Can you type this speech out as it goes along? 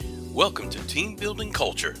Welcome to Team Building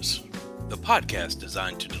Cultures, the podcast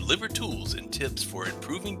designed to deliver tools and tips for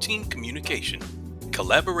improving team communication,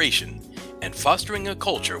 collaboration, and fostering a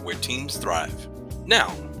culture where teams thrive.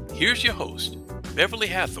 Now, here's your host, Beverly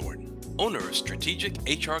Hathorn, owner of Strategic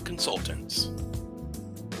HR Consultants.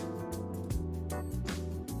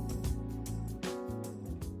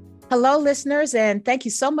 Hello, listeners, and thank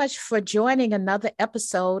you so much for joining another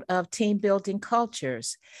episode of Team Building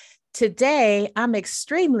Cultures. Today, I'm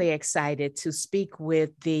extremely excited to speak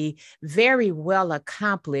with the very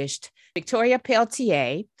well-accomplished Victoria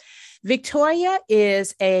Pelletier. Victoria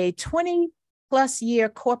is a 20-plus year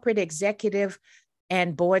corporate executive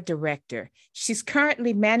and board director. She's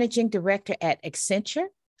currently managing director at Accenture.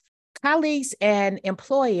 Colleagues and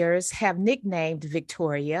employers have nicknamed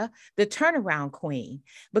Victoria the turnaround queen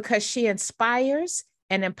because she inspires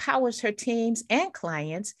and empowers her teams and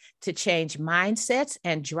clients to change mindsets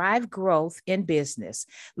and drive growth in business,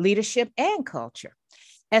 leadership, and culture.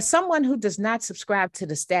 As someone who does not subscribe to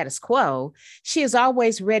the status quo, she is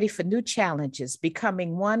always ready for new challenges,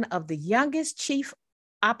 becoming one of the youngest chief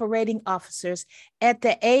operating officers at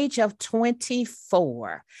the age of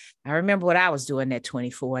 24. I remember what I was doing at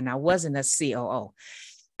 24, and I wasn't a COO.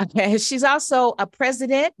 Okay. She's also a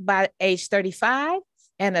president by age 35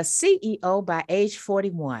 and a CEO by age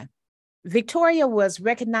 41. Victoria was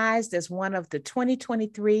recognized as one of the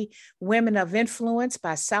 2023 Women of Influence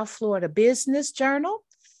by South Florida Business Journal,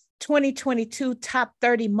 2022 Top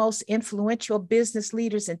 30 Most Influential Business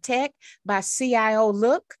Leaders in Tech by CIO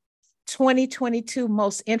Look, 2022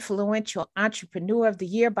 Most Influential Entrepreneur of the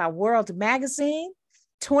Year by World Magazine,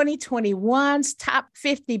 2021's Top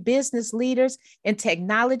 50 Business Leaders in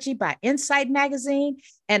Technology by Insight Magazine,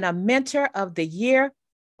 and a Mentor of the Year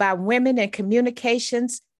by Women in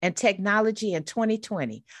Communications and Technology in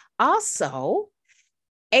 2020. Also,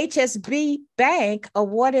 HSB Bank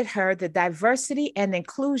awarded her the Diversity and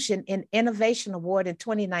Inclusion in Innovation Award in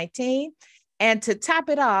 2019. And to top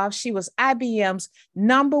it off, she was IBM's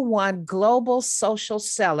 #1 global social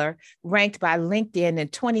seller, ranked by LinkedIn in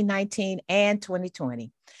 2019 and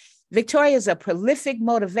 2020. Victoria is a prolific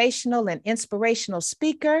motivational and inspirational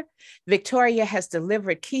speaker. Victoria has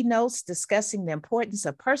delivered keynotes discussing the importance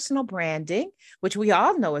of personal branding, which we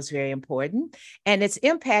all know is very important, and its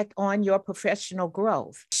impact on your professional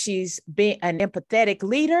growth. She's been an empathetic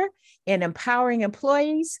leader in empowering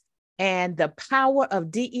employees and the power of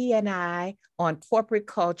DE&I on corporate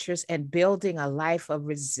cultures and building a life of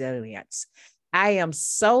resilience. I am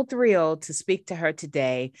so thrilled to speak to her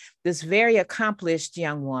today, this very accomplished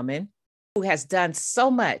young woman who has done so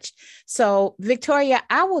much. So, Victoria,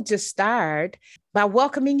 I will just start by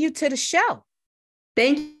welcoming you to the show.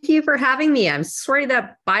 Thank you for having me. I'm sorry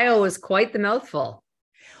that bio is quite the mouthful.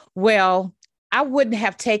 Well, I wouldn't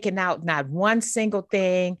have taken out not one single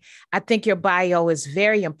thing. I think your bio is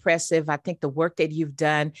very impressive. I think the work that you've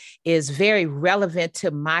done is very relevant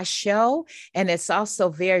to my show, and it's also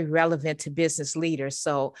very relevant to business leaders.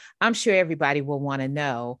 So I'm sure everybody will want to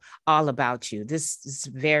know all about you. This is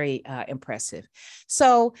very impressive.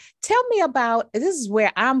 So tell me about, this is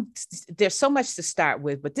where there's so much to start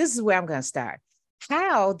with, but this is where I'm going to start.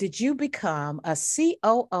 How did you become a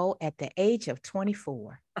COO at the age of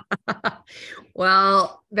 24?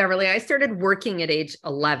 Well, Beverly, I started working at age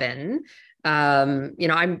 11.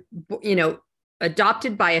 I'm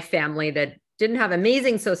adopted by a family that didn't have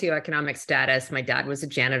amazing socioeconomic status. My dad was a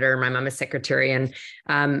janitor, my mom a secretary. And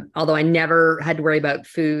although I never had to worry about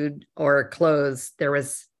food or clothes, there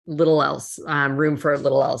was little else, room for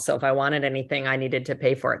little else. So if I wanted anything, I needed to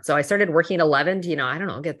pay for it. So I started working at 11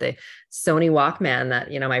 to, get the Sony Walkman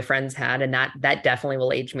that, my friends had, and that definitely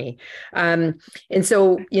will age me. And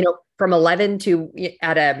so, from 11 to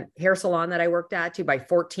at a hair salon that I worked at to by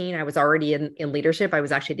 14, I was already in leadership. I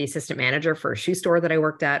was actually the assistant manager for a shoe store that I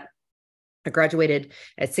worked at. I graduated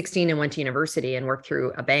at 16 and went to university and worked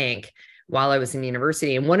through a bank while I was in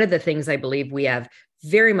university. And one of the things I believe we have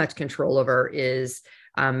very much control over is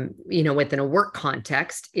within a work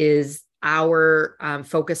context is our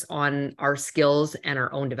focus on our skills and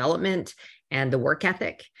our own development and the work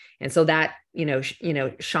ethic. And so that,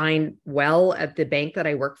 shined well at the bank that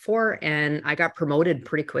I worked for, and I got promoted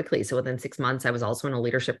pretty quickly. So within 6 months, I was also in a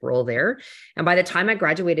leadership role there. And by the time I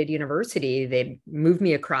graduated university, they moved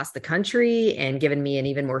me across the country and given me an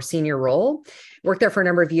even more senior role. Worked there for a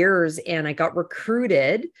number of years, and I got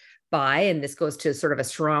recruited and this goes to sort of a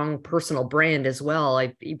strong personal brand as well.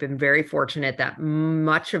 I've been very fortunate that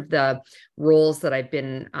much of the roles that I've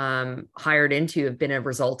been hired into have been a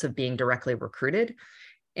result of being directly recruited.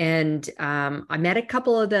 And I met a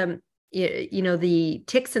couple of them, the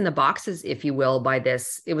ticks in the boxes, if you will, by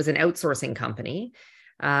this. It was an outsourcing company.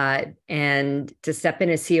 and to step in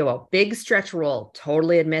as COO. Big stretch role,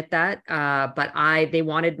 totally admit that. But they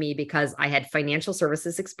wanted me because I had financial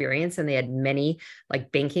services experience and they had many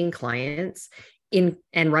like banking clients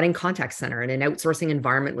and running contact center, and an outsourcing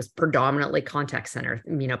environment was predominantly contact center.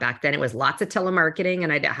 Back then it was lots of telemarketing,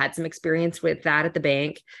 and I had some experience with that at the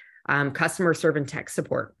bank, customer serve and tech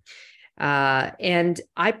support. And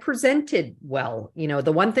I presented well.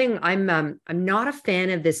 The one thing I'm not a fan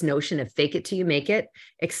of this notion of fake it till you make it,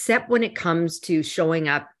 except when it comes to showing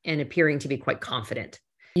up and appearing to be quite confident.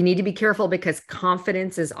 You need to be careful because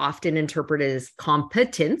confidence is often interpreted as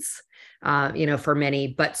competence, for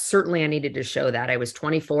many, but certainly I needed to show that. I was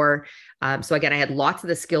 24. So again, I had lots of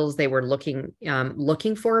the skills they were looking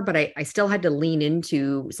for, but I still had to lean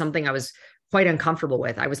into something I was quite uncomfortable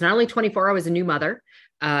with. I was not only 24, I was a new mother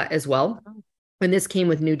as well. And this came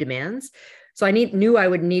with new demands. So I knew I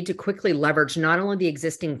would need to quickly leverage not only the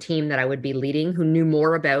existing team that I would be leading, who knew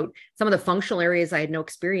more about some of the functional areas I had no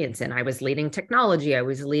experience in. I was leading technology. I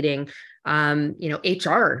was leading,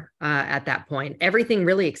 HR at that point, everything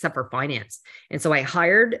really except for finance. And so I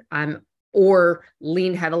hired or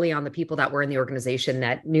leaned heavily on the people that were in the organization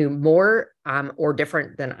that knew more or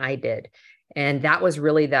different than I did. And that was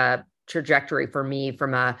really the trajectory for me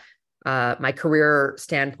from my career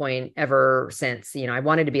standpoint ever since. I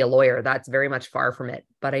wanted to be a lawyer. That's very much far from it,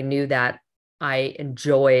 but I knew that I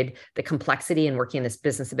enjoyed the complexity and working in this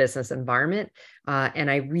business to business environment.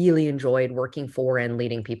 And I really enjoyed working for and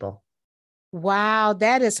leading people. Wow,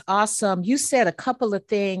 that is awesome. You said a couple of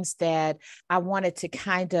things that I wanted to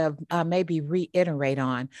kind of maybe reiterate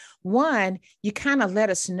on. One, you kind of let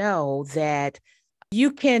us know that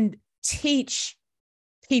you can teach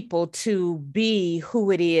people to be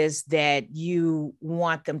who it is that you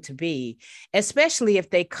want them to be, especially if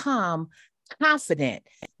they come confident,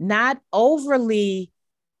 not overly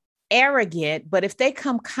arrogant, but if they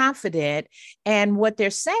come confident and what they're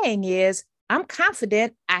saying is, I'm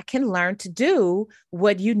confident I can learn to do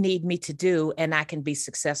what you need me to do and I can be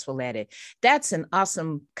successful at it. That's an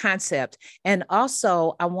awesome concept. And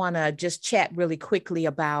also, I want to just chat really quickly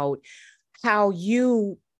about how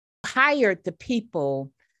you hired the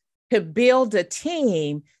people to build a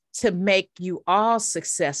team to make you all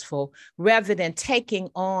successful rather than taking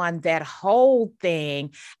on that whole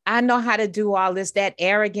thing. I know how to do all this, that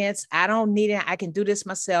arrogance. I don't need it. I can do this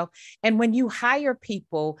myself. And when you hire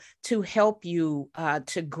people to help you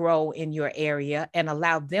to grow in your area and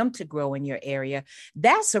allow them to grow in your area,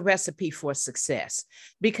 that's a recipe for success,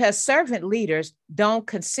 because servant leaders don't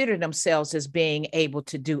consider themselves as being able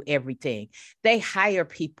to do everything. They hire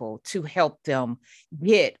people to help them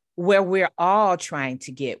get where we're all trying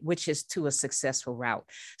to get, which is to a successful route.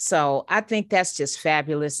 So I think that's just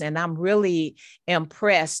fabulous. And I'm really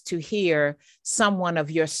impressed to hear someone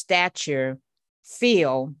of your stature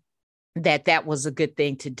feel that that was a good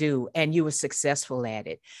thing to do and you were successful at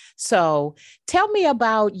it. So tell me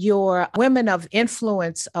about your Women of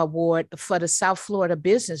Influence Award for the South Florida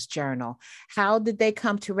Business Journal. How did they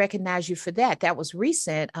come to recognize you for that? That was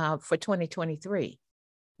recent for 2023.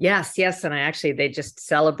 Yes. And they just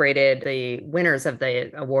celebrated the winners of the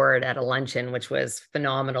award at a luncheon, which was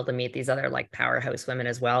phenomenal to meet these other like powerhouse women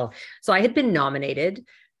as well. So I had been nominated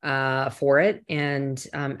for it. And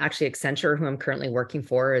actually Accenture, who I'm currently working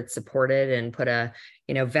for, had supported and put a,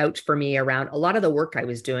 vouch for me around a lot of the work I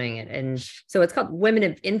was doing. And so it's called Women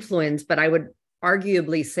of Influence, but I would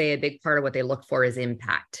arguably say a big part of what they look for is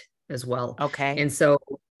impact as well. Okay. And so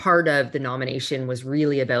part of the nomination was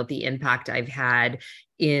really about the impact I've had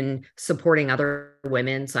in supporting other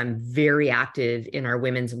women. So I'm very active in our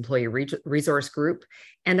women's employee resource group.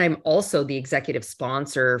 And I'm also the executive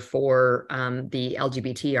sponsor for the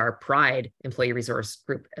LGBTR Pride employee resource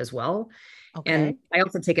group as well. Okay. And I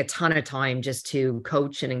also take a ton of time just to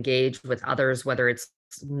coach and engage with others, whether it's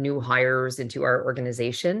new hires into our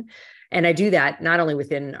organization. And I do that not only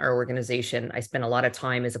within our organization. I spend a lot of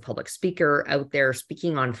time as a public speaker out there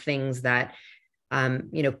speaking on things that,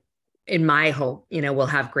 in my hope, will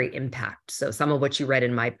have great impact. So some of what you read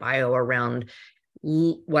in my bio around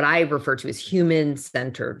what I refer to as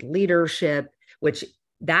human-centered leadership, which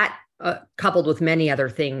that coupled with many other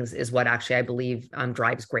things is what actually I believe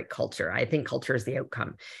drives great culture. I think culture is the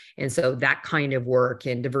outcome. And so that kind of work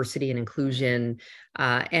in diversity and inclusion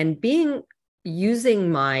and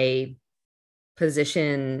using my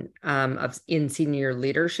position in senior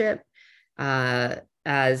leadership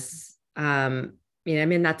as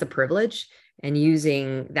that's a privilege, and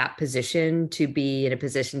using that position to be in a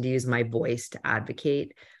position to use my voice to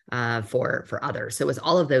advocate for others. So it was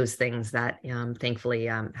all of those things that thankfully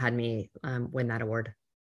had me win that award.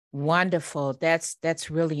 Wonderful.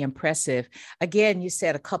 That's really impressive. Again, you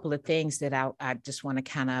said a couple of things that I just want to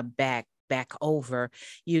kind of back over.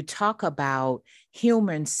 You talk about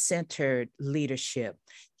human-centered leadership.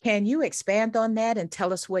 Can you expand on that and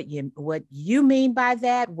tell us what you mean by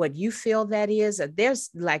that, what you feel that is? There's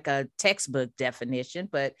like a textbook definition,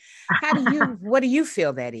 but what do you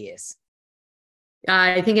feel that is?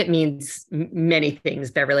 I think it means many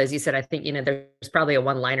things, Beverly. As you said, I think, there's probably a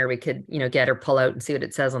one-liner we could, get or pull out and see what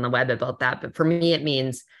it says on the web about that. But for me, it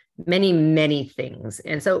means many, many things.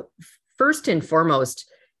 And so first and foremost,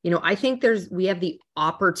 I think we have the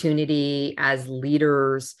opportunity as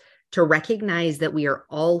leaders to recognize that we are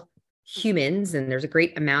all humans, and there's a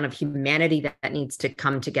great amount of humanity that needs to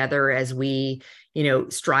come together as we,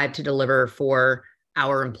 strive to deliver for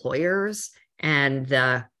our employers and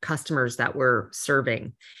the customers that we're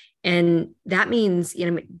serving. And that means,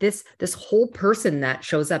 this whole person that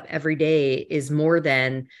shows up every day is more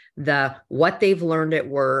than what they've learned at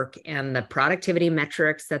work and the productivity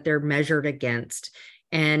metrics that they're measured against.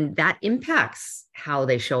 And that impacts how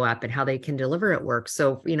they show up and how they can deliver at work.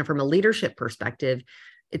 So, from a leadership perspective,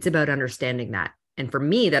 it's about understanding that. And for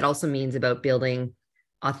me, that also means about building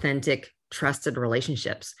authentic, trusted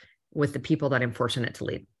relationships with the people that I'm fortunate to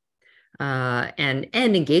lead. And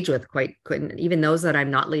engage with quite even those that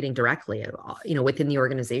I'm not leading directly, within the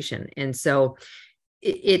organization. And so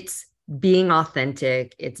it's being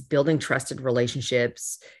authentic, it's building trusted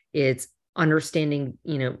relationships, it's understanding,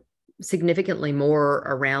 significantly more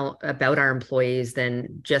about our employees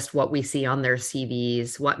than just what we see on their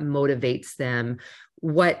CVs, what motivates them,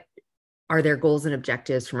 what are their goals and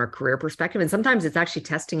objectives from a career perspective. And sometimes it's actually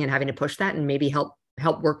testing and having to push that and maybe help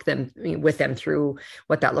work with them through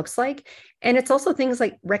what that looks like. And it's also things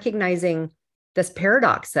like recognizing this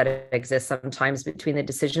paradox that exists sometimes between the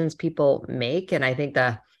decisions people make. And I think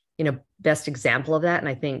the, best example of that, and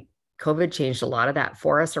I think COVID changed a lot of that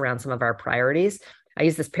for us around some of our priorities. I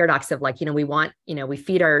use this paradox of we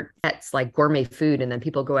feed our pets like gourmet food, and then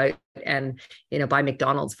people go out and, buy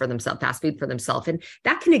McDonald's for themselves, fast food for themselves. And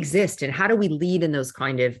that can exist. And how do we lead in those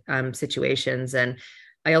kind of situations? And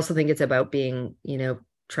I also think it's about being,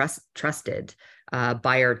 trusted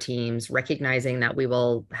by our teams, recognizing that we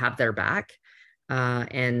will have their back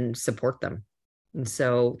and support them. And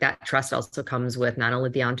so that trust also comes with not only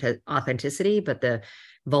the authenticity, but the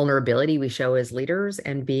vulnerability we show as leaders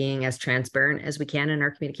and being as transparent as we can in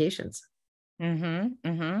our communications. I'm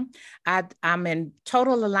in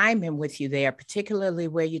total alignment with you there, particularly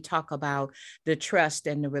where you talk about the trust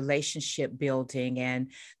and the relationship building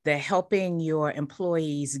and the helping your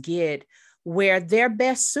employees get where they're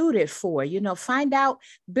best suited for, find out,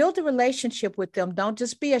 build a relationship with them. Don't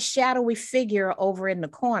just be a shadowy figure over in the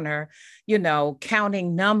corner,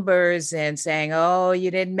 counting numbers and saying, oh, you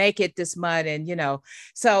didn't make it this month. And,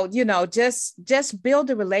 just build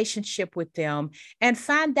a relationship with them and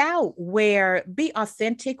find out be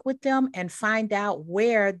authentic with them and find out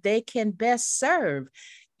where they can best serve.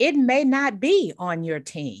 It may not be on your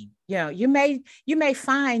team. You may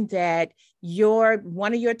find that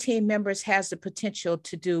one of your team members has the potential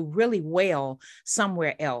to do really well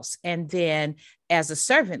somewhere else. And then as a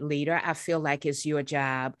servant leader, I feel like it's your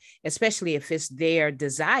job, especially if it's their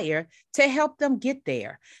desire, to help them get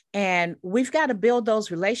there. And we've got to build those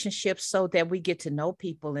relationships so that we get to know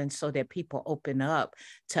people and so that people open up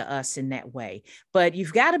to us in that way. But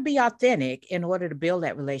you've got to be authentic in order to build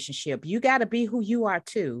that relationship. You got to be who you are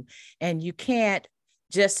too. And you can't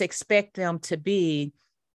just expect them to be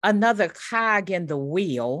another cog in the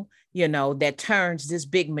wheel, that turns this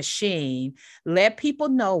big machine. Let people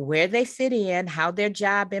know where they fit in, how their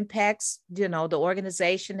job impacts, the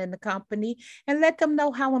organization and the company, and let them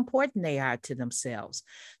know how important they are to themselves.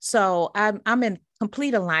 So I'm in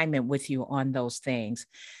complete alignment with you on those things.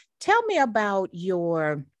 Tell me about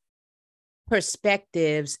your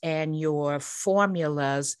perspectives and your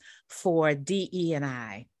formulas for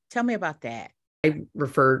DE&I. Tell me about that. I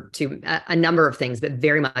refer to a number of things, but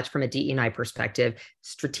very much from a DE&I perspective,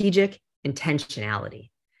 strategic intentionality.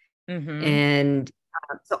 And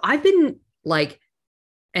so I've been like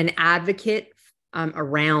an advocate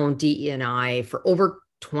around DE&I for over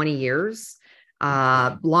 20 years,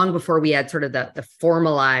 long before we had sort of the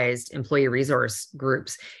formalized employee resource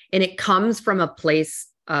groups. And it comes from a place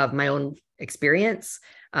of my own experience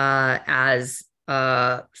as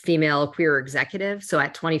female queer executive. So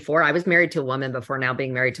at 24, I was married to a woman before now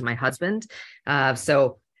being married to my husband.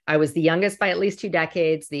 So I was the youngest by at least 2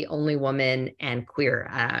 decades, the only woman and queer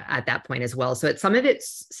at that point as well. So some of it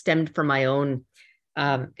stemmed from my own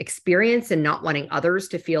experience and not wanting others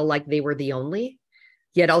to feel like they were the only,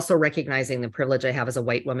 yet also recognizing the privilege I have as a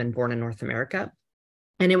white woman born in North America.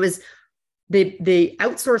 And it was the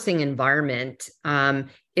outsourcing environment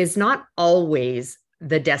is not always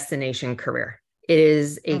the destination career. It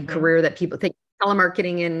is a career that people think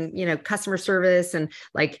telemarketing and customer service and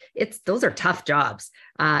those are tough jobs.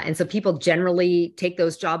 And so people generally take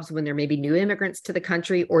those jobs when they're maybe new immigrants to the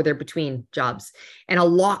country or they're between jobs. And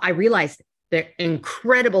I realized the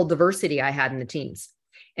incredible diversity I had in the teams.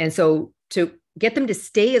 And so to get them to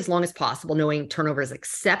stay as long as possible, knowing turnover is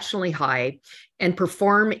exceptionally high, and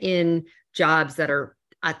perform in jobs that are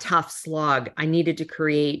a tough slog, I needed to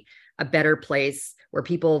create a better place where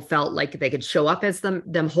people felt like they could show up as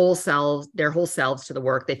their whole selves to the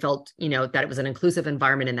work. They felt, that it was an inclusive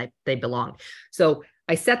environment and that they belonged. So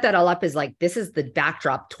I set that all up as this is the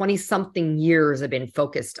backdrop. 20 something years I've been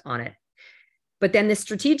focused on it. But then the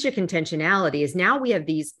strategic intentionality is now we have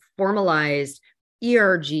these formalized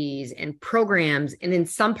ERGs and programs, and in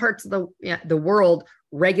some parts of the world,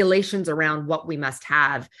 regulations around what we must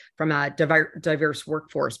have from a diverse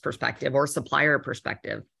workforce perspective or supplier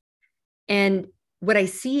perspective. And what I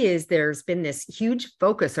see is there's been this huge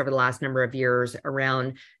focus over the last number of years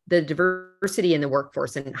around the diversity in the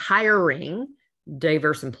workforce and hiring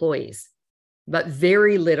diverse employees, but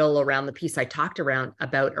very little around the piece I talked around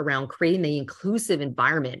creating the inclusive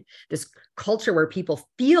environment, this culture where people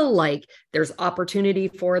feel like there's opportunity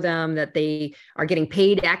for them, that they are getting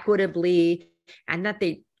paid equitably, and that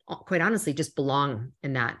they quite honestly just belong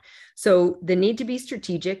in that. So the need to be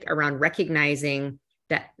strategic around recognizing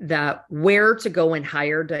that the where to go and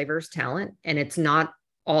hire diverse talent, and it's not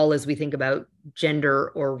all as we think about gender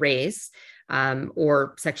or race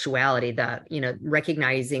or sexuality,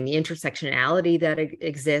 recognizing the intersectionality that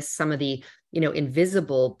exists, some of the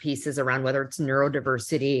invisible pieces around whether it's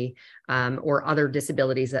neurodiversity or other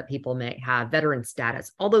disabilities that people may have, veteran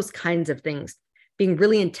status, all those kinds of things, being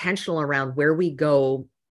really intentional around where we go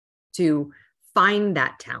to find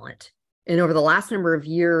that talent. And over the last number of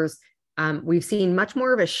years, we've seen much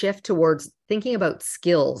more of a shift towards thinking about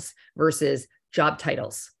skills versus job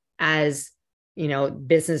titles as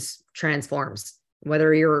business transforms.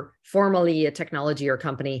 Whether you're formally a technology or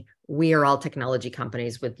company, we are all technology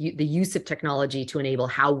companies with the use of technology to enable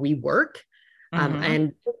how we work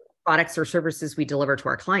and products or services we deliver to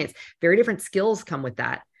our clients. Very different skills come with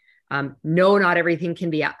that. No, not everything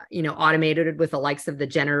can be automated with the likes of the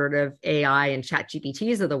generative AI and chat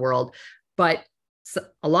GPTs of the world, but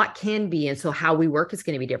a lot can be. And so how we work is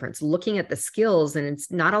going to be different. So looking at the skills, and it's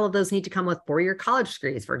not all of those need to come with 4-year college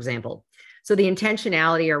degrees, for example. So the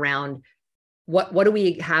intentionality around what do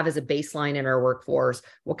we have as a baseline in our workforce?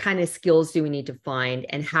 What kind of skills do we need to find?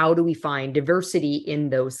 And how do we find diversity in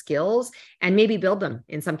those skills and maybe build them?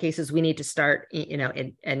 In some cases, we need to start,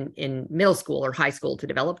 in middle school or high school to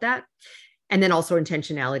develop that. And then also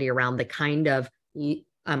intentionality around the kind of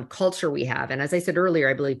culture we have. And as I said earlier,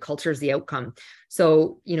 I believe culture is the outcome.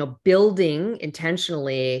 So, building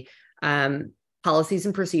intentionally policies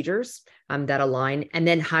and procedures that align, and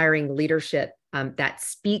then hiring leadership that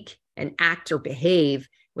speak and act or behave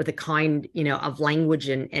with the kind, of language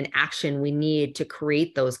and action we need to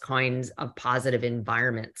create those kinds of positive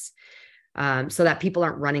environments, so that people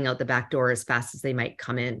aren't running out the back door as fast as they might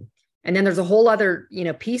come in. And then there's a whole other,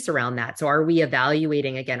 piece around that. So are we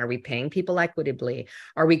evaluating, again, are we paying people equitably?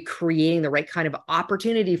 Are we creating the right kind of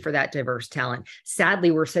opportunity for that diverse talent? Sadly,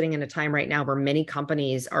 we're sitting in a time right now where many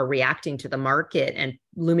companies are reacting to the market and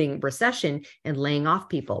looming recession and laying off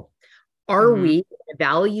people. Are we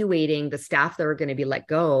evaluating the staff that are going to be let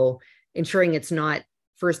go, ensuring it's not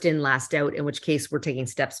first in, last out, in which case we're taking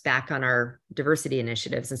steps back on our diversity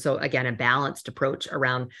initiatives? And so again, a balanced approach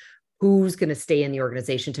around who's going to stay in the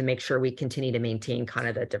organization to make sure we continue to maintain kind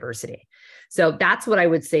of the diversity. So that's what I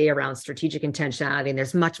would say around strategic intentionality. And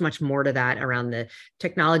there's much, much more to that around the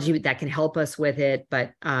technology that can help us with it,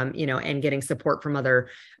 but, and getting support from other,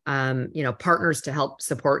 partners to help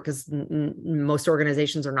support, because most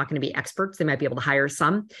organizations are not going to be experts. They might be able to hire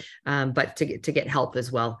some, but to get help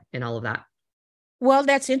as well in all of that. Well,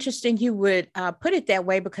 that's interesting you would put it that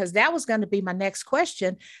way, because that was going to be my next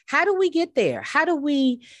question. How do we get there? How do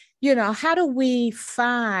we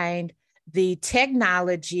find the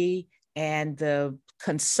technology and the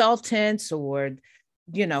consultants or,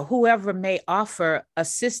 whoever may offer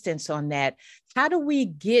assistance on that? How do we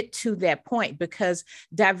get to that point? Because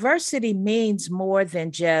diversity means more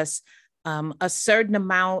than just a certain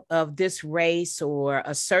amount of this race or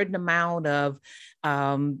a certain amount of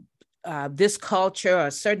this culture or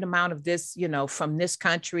a certain amount of this, from this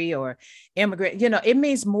country or immigrant. It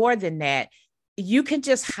means more than that. you can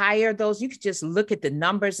just hire those. You could just look at the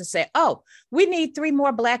numbers and say, oh, we need 3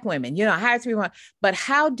 more Black women, hire 3 more. But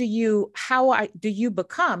how do you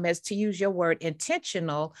become, as to use your word,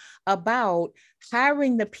 intentional about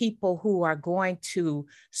hiring the people who are going to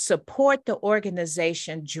support the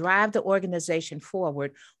organization, drive the organization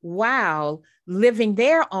forward while living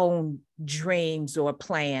their own dreams or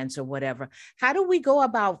plans or whatever? How do we go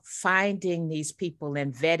about finding these people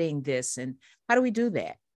and vetting this? And how do we do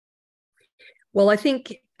that? Well, I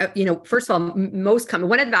think, first of all,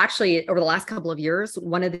 one of actually over the last couple of years,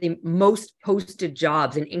 one of the most posted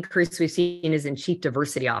jobs and increase we've seen is in chief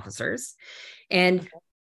diversity officers. And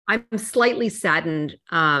I'm slightly saddened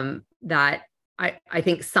that I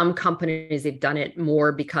think some companies, they've done it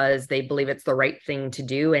more because they believe it's the right thing to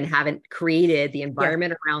do and haven't created the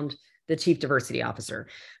environment around the chief diversity officer.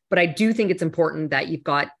 But I do think it's important that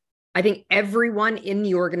I think everyone in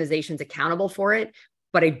the organization is accountable for it.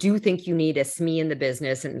 But I do think you need a SME in the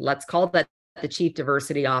business, and let's call that the chief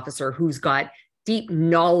diversity officer, who's got deep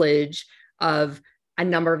knowledge of a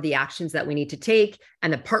number of the actions that we need to take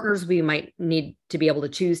and the partners we might need to be able to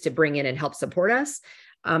choose to bring in and help support us.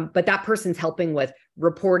 But that person's helping with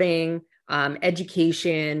reporting,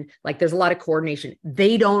 education, like there's a lot of coordination.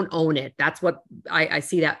 They don't own it. That's what I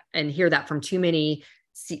see that and hear that from too many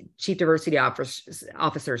chief diversity officers,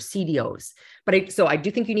 CDOs. So I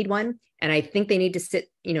do think you need one. And I think they need to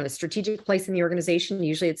sit, a strategic place in the organization.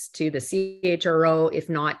 Usually it's to the CHRO. If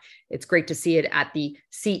not, it's great to see it at the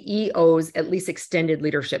CEO's, at least extended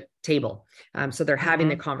leadership table. So they're having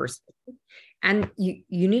the conversation. And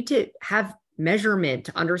you need to have measurement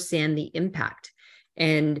to understand the impact.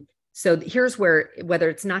 And so here's where, whether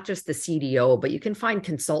it's not just the CDO, but you can find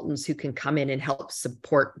consultants who can come in and help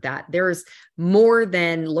support that. There's more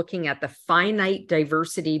than looking at the finite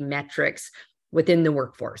diversity metrics within the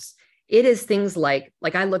workforce. It is things like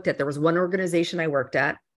I looked at, there was one organization I worked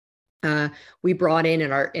at. We brought in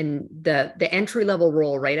the entry-level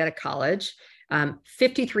role right out of college,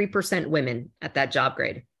 53% women at that job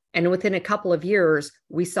grade. And within a couple of years,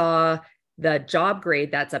 we saw the job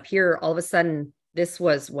grade that's up here, all of a sudden, this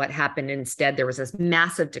was what happened. Instead, there was this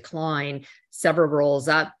massive decline, several roles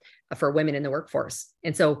up for women in the workforce.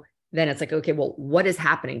 And so then it's like, okay, well, what is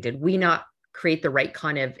happening? Did we not create the right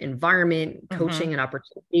kind of environment, coaching and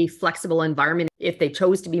opportunity, flexible environment? If they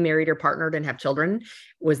chose to be married or partnered and have children,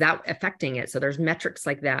 was that affecting it? So there's metrics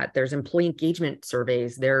like that. There's employee engagement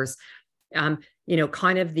surveys. There's, kind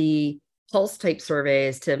of the pulse type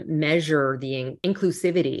surveys to measure the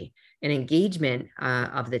inclusivity and engagement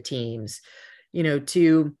of the teams,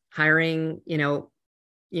 to hiring,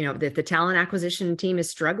 if the talent acquisition team is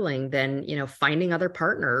struggling, then, finding other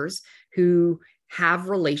partners who have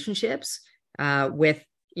relationships with,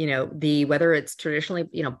 whether it's traditionally,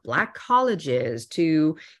 Black colleges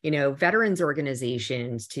to, veterans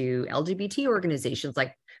organizations to LGBT organizations,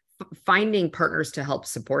 like finding partners to help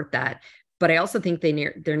support that. But I also think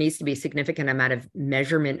there needs to be a significant amount of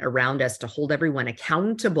measurement around us to hold everyone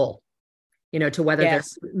accountable, to whether they're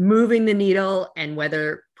moving the needle and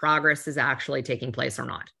whether progress is actually taking place or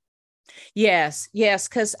not. Yes,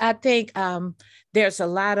 because I think there's a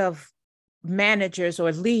lot of managers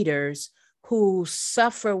or leaders who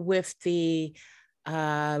suffer with the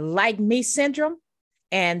like me syndrome,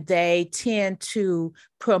 and they tend to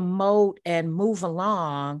promote and move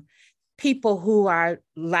along people who are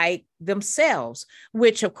like themselves,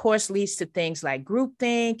 which of course leads to things like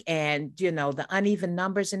groupthink and, the uneven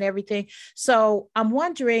numbers and everything. So I'm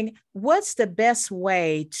wondering, what's the best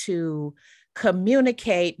way to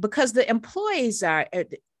communicate? Because the employees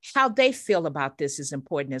how they feel about this is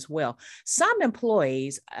important as well. Some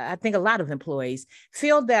employees, I think a lot of employees,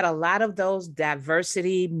 feel that a lot of those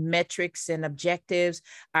diversity metrics and objectives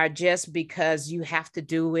are just because you have to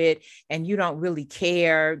do it and you don't really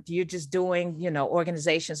care. You're just doing,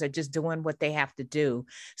 organizations are just doing what they have to do.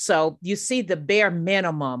 So you see the bare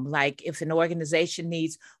minimum, like if an organization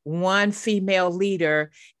needs one female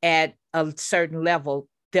leader at a certain level,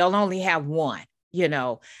 they'll only have one.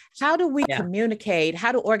 How do we communicate?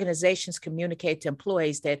 How do organizations communicate to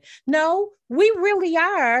employees that, no, we really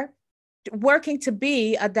are working to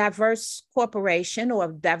be a diverse corporation or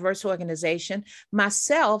a diverse organization?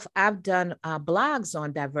 Myself, I've done blogs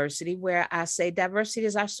on diversity where I say diversity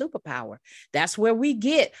is our superpower. That's where we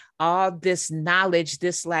get all this knowledge,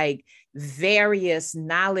 this like various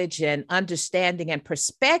knowledge and understanding and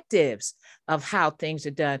perspectives of how things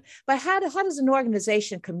are done. But how does an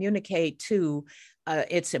organization communicate to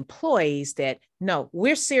its employees that, no,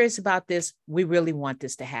 we're serious about this. We really want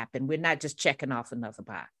this to happen. We're not just checking off another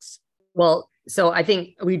box. Well, So I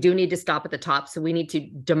think we do need to stop at the top. So we need to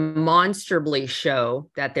demonstrably show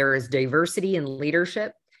that there is diversity in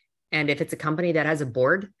leadership. And if it's a company that has a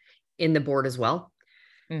board, in the board as well.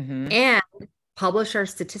 And publish our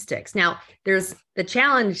statistics. Now, there's the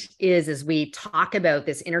challenge is as we talk about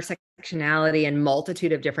this intersectionality and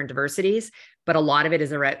multitude of different diversities, but a lot of it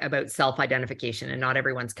is about self-identification, and not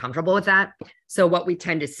everyone's comfortable with that. So what we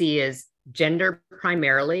tend to see is gender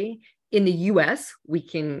primarily. In the US, we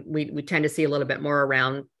tend to see a little bit more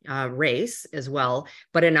around race as well,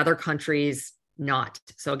 but in other countries, not.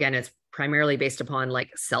 So again, it's primarily based upon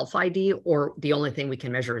like self-ID, or the only thing we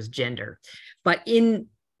can measure is gender. But in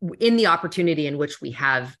the opportunity in which we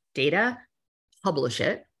have data, publish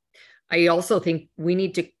it. I also think we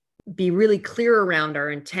need to be really clear around our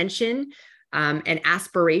intention and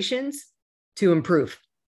aspirations to improve.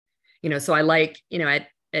 So I like,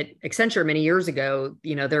 at Accenture many years ago,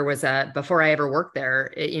 there was before I ever worked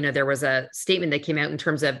there, there was a statement that came out in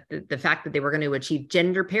terms of the fact that they were going to achieve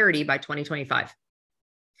gender parity by 2025.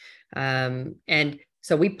 And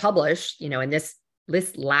so we published, in this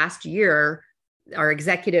list last year, our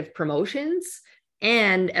executive promotions,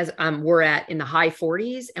 and as we're in the high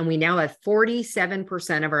 40s, and we now have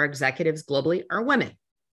 47% of our executives globally are women.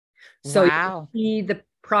 So wow. You see the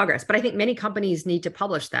progress, but I think many companies need to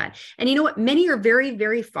publish that. And you know what? Many are very,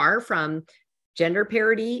 very far from gender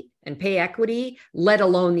parity and pay equity, let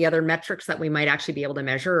alone the other metrics that we might actually be able to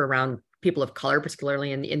measure around people of color,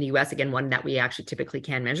 particularly in the US, again, one that we actually typically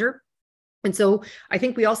can measure. And so I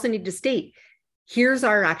think we also need to state, here's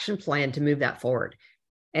our action plan to move that forward.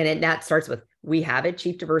 And that starts with, we have a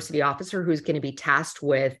chief diversity officer who's going to be tasked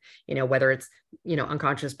with, whether it's,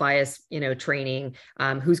 unconscious bias, training,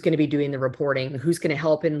 who's going to be doing the reporting, who's going to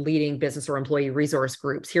help in leading business or employee resource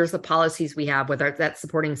groups. Here's the policies we have, whether that's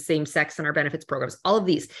supporting same sex in our benefits programs, all of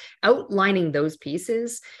these, outlining those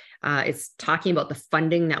pieces. It's talking about the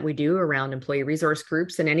funding that we do around employee resource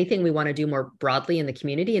groups and anything we want to do more broadly in the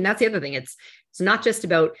community. And that's the other thing. It's not just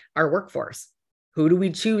about our workforce. Who do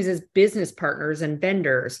we choose as business partners and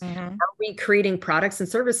vendors? Are we creating products and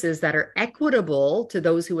services that are equitable to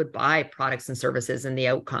those who would buy products and services and the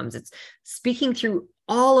outcomes? It's speaking through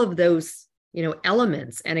all of those,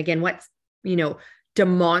 elements. And again, what,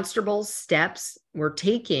 demonstrable steps we're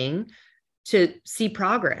taking to see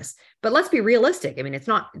progress. But let's be realistic. I mean,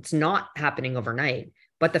 it's not happening overnight,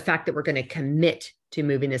 but the fact that we're going to commit to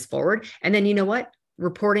moving this forward. And then,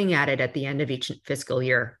 reporting at it at the end of each fiscal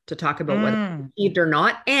year to talk about whether we achieved or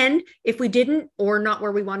not. And if we didn't, or not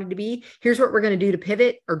where we wanted to be, here's what we're going to do to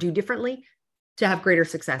pivot or do differently to have greater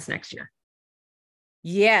success next year.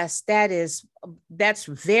 Yes, that's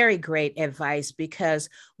very great advice, because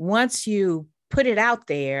once you put it out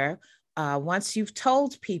there, once you've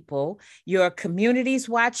told people, your community's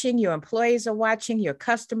watching, your employees are watching, your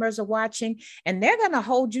customers are watching, and they're going to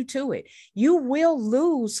hold you to it. You will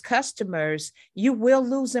lose customers, you will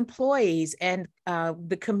lose employees, and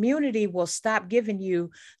the community will stop giving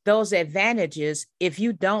you those advantages if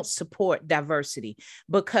you don't support diversity,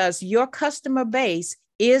 because your customer base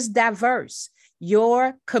is diverse.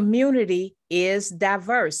 Your community is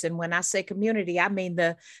diverse. And when I say community, I mean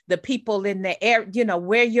the people in the air,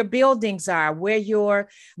 where your buildings are, where your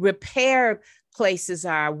repair places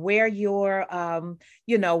are, where your,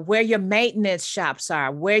 where your maintenance shops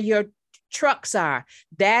are, where your trucks are.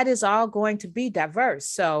 That is all going to be diverse.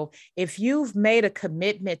 So if you've made a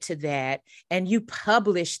commitment to that and you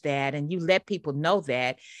publish that and you let people know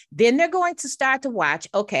that, then they're going to start to watch,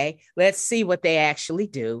 okay, let's see what they actually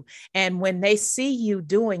do. And when they see you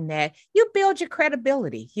doing that, you build your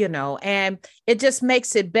credibility, and it just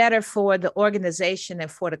makes it better for the organization and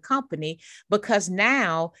for the company, because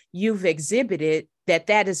now you've exhibited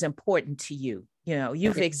that is important to you.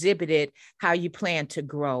 You've exhibited how you plan to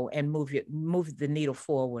grow and move the needle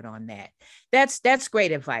forward on that. That's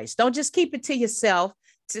great advice. Don't just keep it to yourself.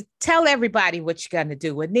 To tell everybody what you're going to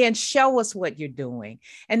do, and then show us what you're doing.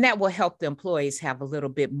 And that will help the employees have a little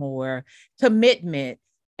bit more commitment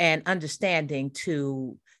and understanding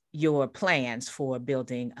to your plans for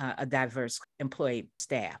building a diverse employee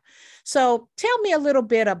staff. So tell me a little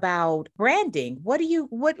bit about branding. What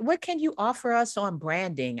can you offer us on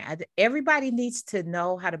branding? Everybody needs to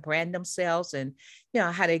know how to brand themselves and,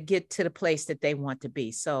 how to get to the place that they want to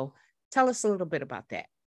be. So tell us a little bit about that.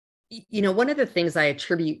 One of the things I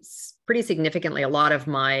attribute pretty significantly a lot of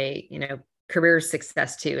my, career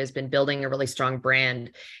success to has been building a really strong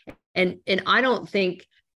brand. And I don't think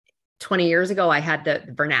 20 years ago, I had the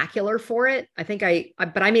vernacular for it. I think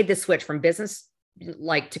but I made this switch from business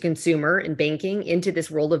to consumer and banking into this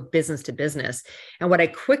role of business to business. And what I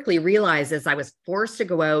quickly realized is I was forced to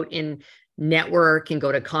go out in network and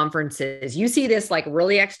go to conferences. You see this like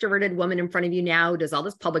really extroverted woman in front of you now, does all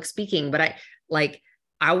this public speaking, but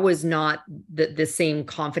I was not the same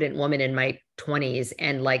confident woman in my 20s.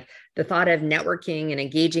 And like the thought of networking and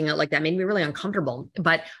engaging like that made me really uncomfortable.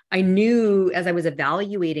 But I knew as I was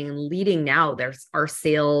evaluating and leading now, there's our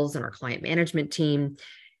sales and our client management team,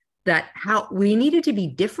 that how we needed to be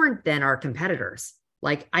different than our competitors.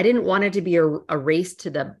 Like I didn't want it to be a race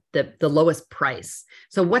to the lowest price.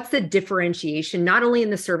 So what's the differentiation, not only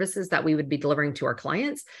in the services that we would be delivering to our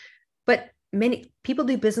clients, but many people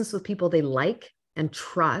do business with people they like and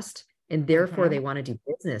trust, and therefore they want to do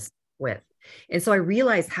business with. And so I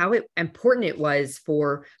realized how important it was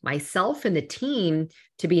for myself and the team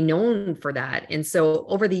to be known for that. And so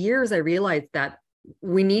over the years, I realized that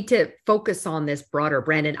we need to focus on this broader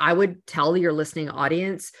brand. And I would tell your listening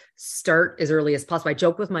audience, start as early as possible. I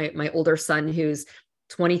joke with my older son who's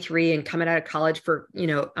 23 and coming out of college for,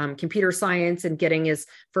 computer science and getting his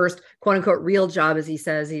first quote unquote real job, as he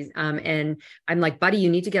says. And I'm like, buddy, you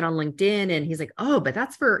need to get on LinkedIn. And he's like, oh, but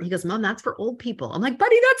he goes, Mom, that's for old people. I'm like,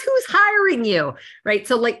 buddy, that's who's hiring you. Right.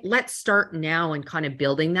 So like, let's start now and kind of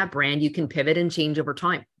building that brand. You can pivot and change over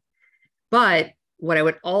time. But what I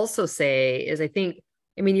would also say is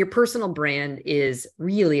your personal brand is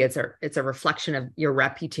really, it's a reflection of your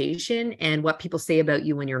reputation and what people say about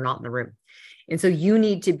you when you're not in the room. And so you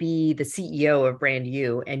need to be the CEO of brand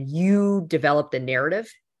you, and you develop the narrative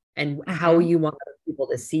and how you want people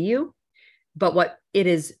to see you. But what it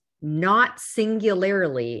is not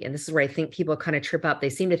singularly, and this is where I think people kind of trip up.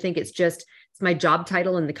 They seem to think it's my job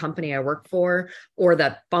title in the company I work for, or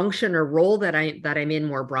the function or role that I'm in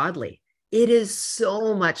more broadly. It is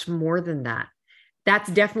so much more than that. That's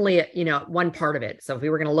definitely, one part of it. So if we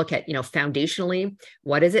were going to look at, foundationally,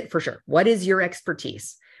 what is it for sure? What is your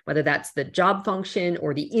expertise? Whether that's the job function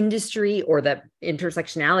or the industry or the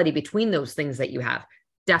intersectionality between those things that you have.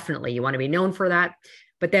 Definitely, you want to be known for that.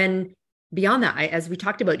 But then beyond that, as we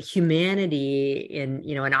talked about humanity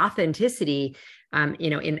and authenticity,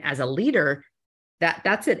 as a leader,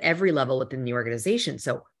 that's at every level within the organization.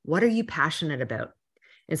 So what are you passionate about?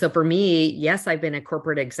 And so for me, yes, I've been a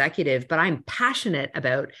corporate executive, but I'm passionate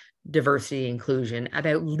about diversity, inclusion,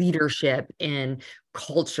 about leadership and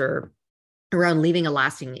culture, around leaving a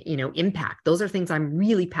lasting, impact. Those are things I'm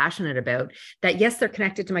really passionate about, that yes, they're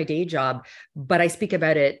connected to my day job, but I speak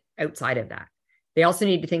about it outside of that. They also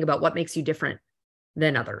need to think about what makes you different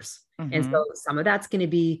than others. And so some of that's going to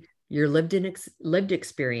be your lived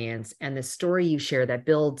experience and the story you share that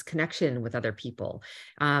builds connection with other people.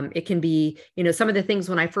 It can be, some of the things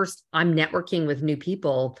when I'm networking with new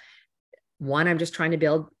people, one, I'm just trying to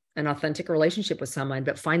build an authentic relationship with someone,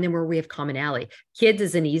 but find them where we have commonality. Kids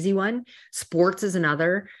is an easy one. Sports is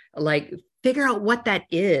another. Like figure out what that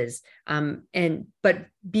is. But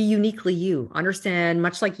be uniquely you. Understand,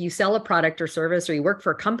 much like you sell a product or service, or you work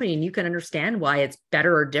for a company and you can understand why it's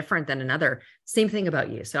better or different than another. Same thing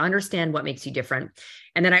about you. So understand what makes you different.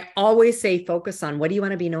 And then I always say, focus on what do you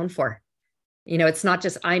want to be known for? It's not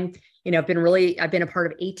just I've been a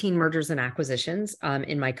part of 18 mergers and acquisitions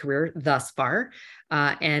in my career thus far.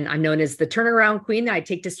 And I'm known as the turnaround queen. I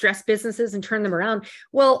take distressed businesses and turn them around.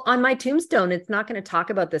 Well, on my tombstone, it's not going to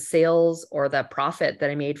talk about the sales or the profit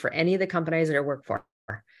that I made for any of the companies that I work for.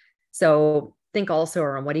 So think also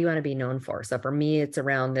around what do you want to be known for? So for me, it's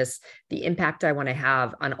around the impact I want to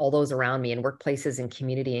have on all those around me in workplaces and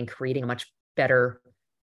community, and creating a much better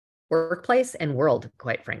workplace and world,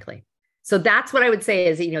 quite frankly. So that's what I would say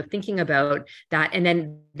is, thinking about that. And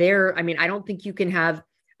then I don't think you can have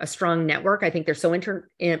a strong network. I think they're so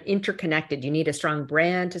interconnected. You need a strong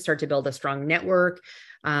brand to start to build a strong network.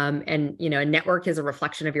 A network is a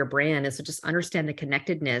reflection of your brand. And so just understand the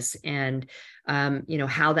connectedness and,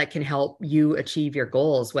 how that can help you achieve your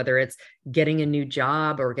goals, whether it's getting a new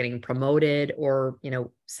job or getting promoted or,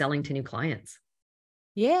 selling to new clients.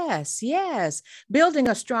 Yes. Building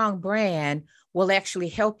a strong brand will actually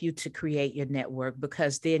help you to create your network,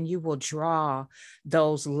 because then you will draw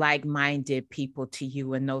those like-minded people to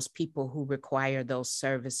you, and those people who require those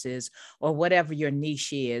services or whatever your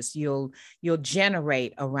niche is, you'll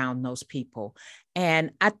generate around those people.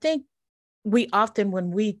 And I think we often,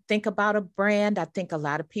 when we think about a brand, I think a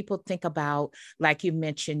lot of people think about, like you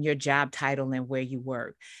mentioned, your job title and where you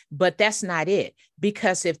work, but that's not it.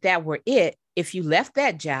 Because if that were it, if you left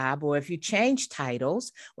that job, or if you change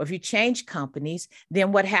titles, or if you change companies,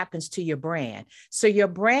 then what happens to your brand? So your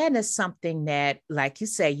brand is something that, like you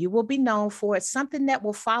say, you will be known for. It's something that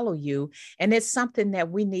will follow you. And it's something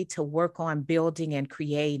that we need to work on building and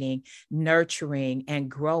creating, nurturing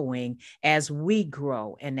and growing as we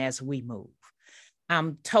grow and as we move.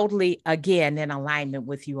 I'm totally, again, in alignment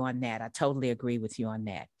with you on that. I totally agree with you on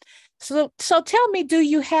that. So tell me, do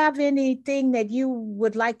you have anything that you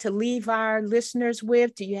would like to leave our listeners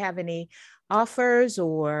with? Do you have any offers,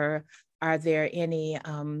 or are there any,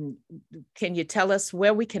 can you tell us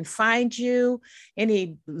where we can find you?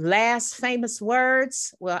 Any last famous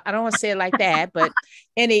words? Well, I don't want to say it like that, but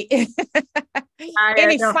any,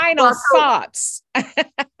 any final thoughts?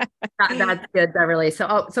 That's good, Beverly.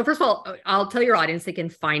 So first of all, I'll tell your audience they can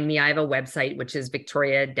find me. I have a website, which is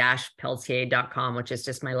victoria-pelletier.com, which is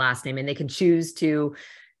just my last name. And they can choose to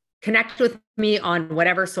connect with me on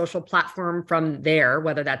whatever social platform from there,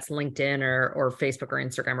 whether that's LinkedIn or Facebook or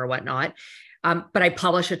Instagram or whatnot. But I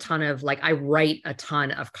publish a ton of, I write a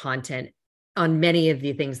ton of content on many of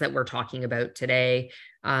the things that we're talking about today,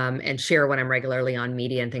 and share when I'm regularly on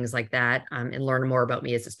media and things like that, and learn more about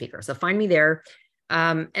me as a speaker. So find me there.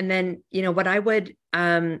 And then, what I would,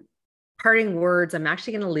 parting words, I'm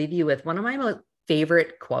actually going to leave you with one of my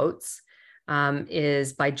favorite quotes,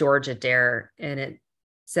 is by George Adair. And it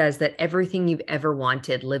says that everything you've ever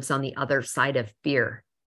wanted lives on the other side of fear.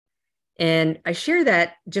 And I share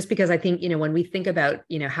that just because I think, when we think about,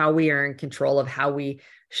 how we are in control of how we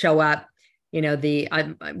show up,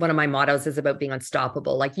 one of my mottos is about being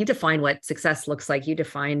unstoppable. Like, you define what success looks like, you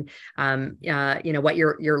define, what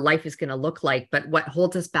your life is going to look like. But what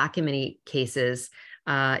holds us back in many cases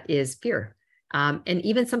is fear. And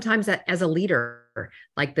even sometimes that as a leader,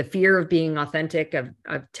 like the fear of being authentic, of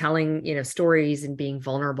telling, stories and being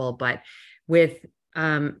vulnerable, but with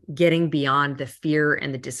getting beyond the fear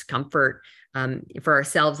and the discomfort for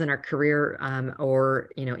ourselves in our career, or,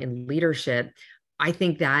 in leadership, I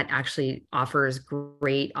think that actually offers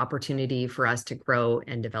great opportunity for us to grow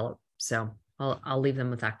and develop. So I'll leave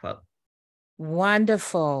them with that quote.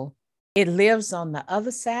 Wonderful. It lives on the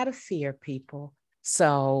other side of fear, people.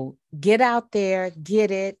 So get out there,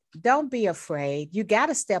 get it. Don't be afraid. You got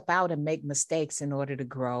to step out and make mistakes in order to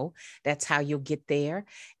grow. That's how you'll get there.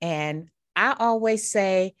 And I always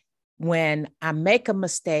say, when I make a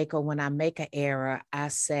mistake or when I make an error, I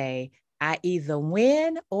say, I either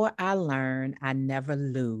win or I learn. I never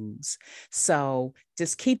lose. So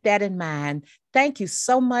just keep that in mind. Thank you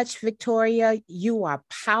so much, Victoria. You are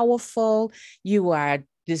powerful. You are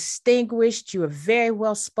distinguished. You are very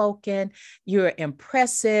well spoken. You're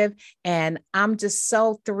impressive. And I'm just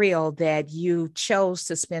so thrilled that you chose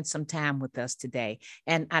to spend some time with us today.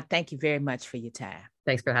 And I thank you very much for your time.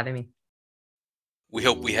 Thanks for having me. We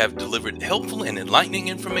hope we have delivered helpful and enlightening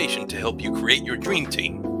information to help you create your dream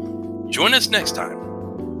team. Join us next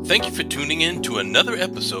time. Thank you for tuning in to another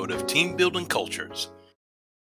episode of Team Building Cultures.